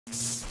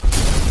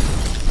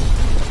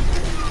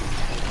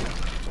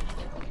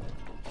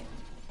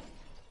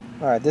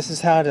Alright, this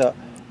is how to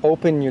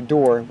open your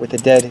door with a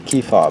dead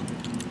key fob.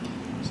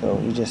 So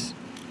you just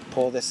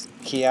pull this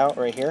key out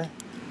right here,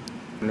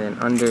 and then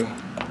under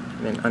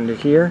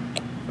here,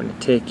 I'm going to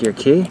take your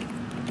key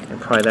and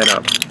pry that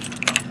up.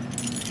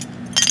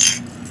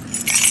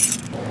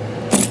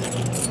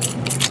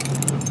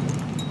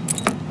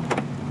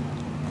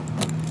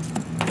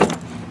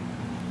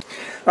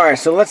 Alright,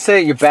 so let's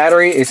say your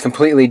battery is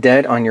completely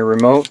dead on your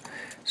remote.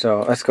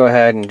 So let's go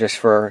ahead and, just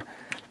for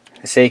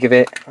the sake of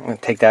it, I'm going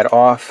to take that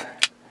off.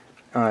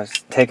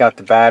 Take out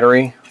the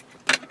battery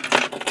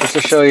just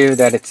to show you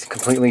that it's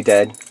completely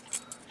dead.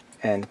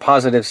 And the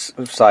positive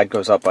side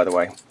goes up, by the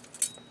way.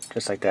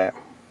 Just like that.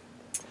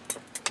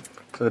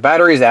 So the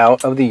battery is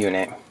out of the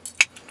unit.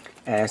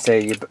 And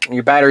say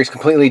your battery is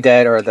completely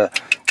dead, or the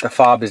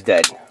fob is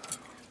dead.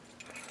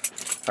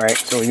 Alright,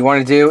 so what you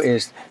want to do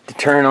is to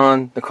turn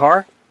on the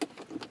car.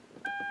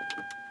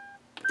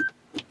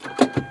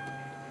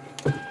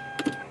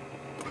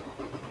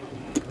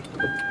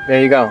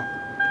 There you go.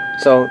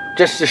 So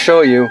just to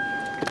show you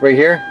right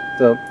here,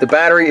 the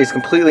battery is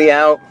completely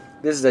out.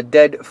 This is a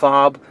dead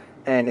fob,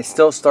 and it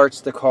still starts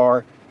the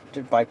car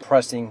by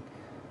pressing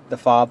the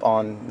fob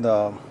on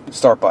the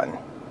start button.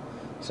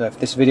 So if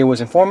this video was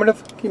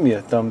informative, give me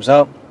a thumbs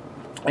up.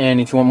 And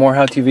if you want more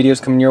how-to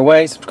videos coming your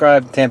way,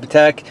 subscribe to Tampa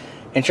Tech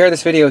and share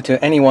this video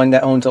to anyone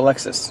that owns a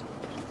Lexus.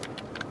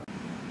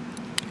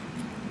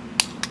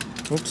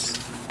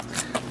 Oops.